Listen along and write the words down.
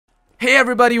Hey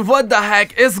everybody, what the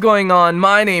heck is going on?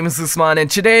 My name is Usman and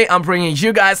today I'm bringing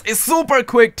you guys a super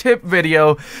quick tip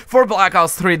video for Black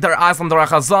Ops 3, their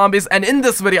Eisendrache zombies, and in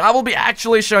this video I will be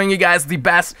actually showing you guys the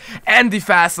best and the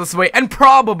fastest way and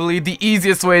probably the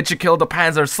easiest way to kill the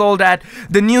Panzer Soldat,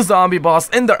 the new zombie boss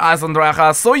in their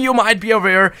Eisendrache. So you might be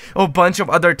aware of a bunch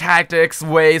of other tactics,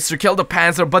 ways to kill the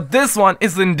Panzer, but this one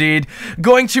is indeed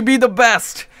going to be the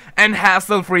best and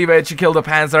hassle-free way to kill the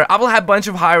Panzer. I will have a bunch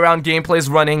of high round gameplays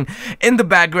running in the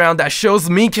background that shows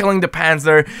me killing the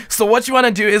Panzer. So what you want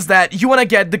to do is that you want to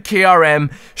get the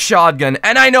KRM shotgun.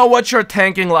 And I know what you're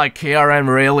thinking, like, KRM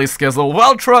really, Skizzle?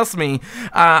 Well, trust me,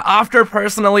 after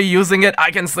personally using it,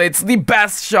 I can say it's the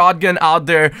best shotgun out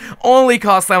there. Only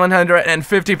costs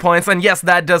 750 points, and yes,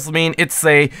 that does mean it's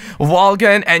a wall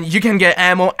gun, and you can get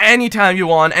ammo anytime you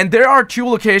want. And there are two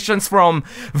locations from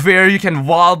where you can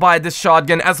wall buy this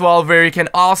shotgun as well, where you can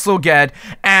also get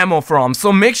ammo from.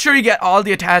 So make sure you get all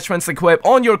the attachments equipped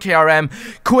on your KRM: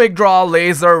 quick draw,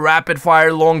 laser, rapid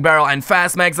fire, long barrel, and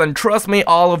fast mags. And trust me,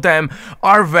 all of them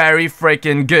are very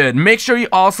freaking good. Make sure you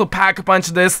also pack a punch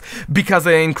this because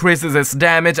it increases its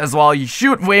damage as well. You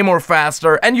shoot way more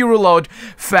faster and you reload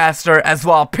faster as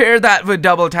well. Pair that with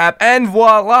double tap and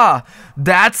voila,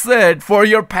 that's it for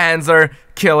your Panzer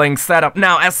killing setup.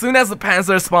 Now, as soon as the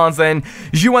Panzer spawns in,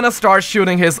 you want to start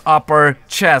shooting his upper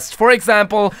chest. For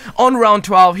example, on round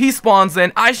 12, he spawns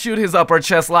in, I shoot his upper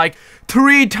chest like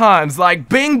 3 times, like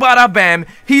bing bada bam,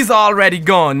 he's already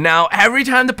gone. Now, every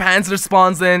time the Panzer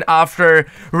spawns in after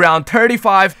round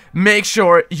 35, make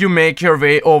sure you make your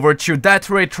way over to that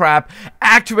turret trap,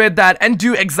 activate that, and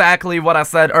do exactly what I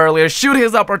said earlier. Shoot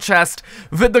his upper chest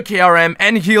with the KRM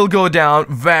and he'll go down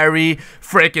very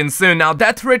freaking soon. Now,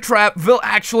 that turret trap will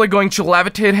actually going to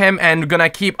levitate him and gonna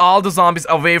keep all the zombies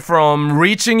away from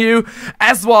reaching you.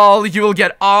 As well, you will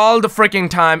get all the freaking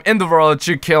time in the world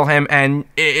to kill him, and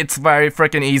it's very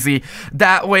freaking easy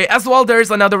that way. As well,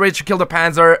 there's another way to kill the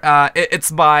Panzer.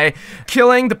 It's by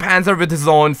killing the Panzer with his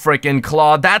own freaking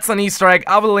claw. That's an Easter egg.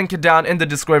 I will link it down in the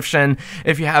description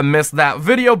if you have missed that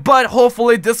video. But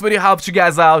hopefully this video helps you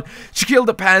guys out to kill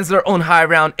the Panzer on high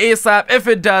round ASAP. If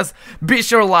it does, be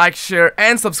sure to like, share,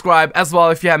 and subscribe as well.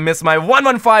 If you have missed my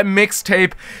 115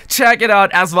 mixtape, check it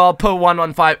out as well. Put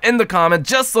 115 in the comment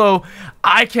just so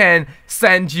I can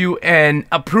send you an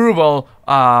approval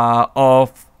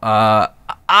of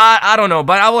I don't know,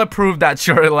 but I will approve that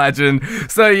you're a legend.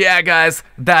 So yeah guys,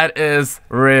 that is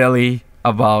really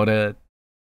about it.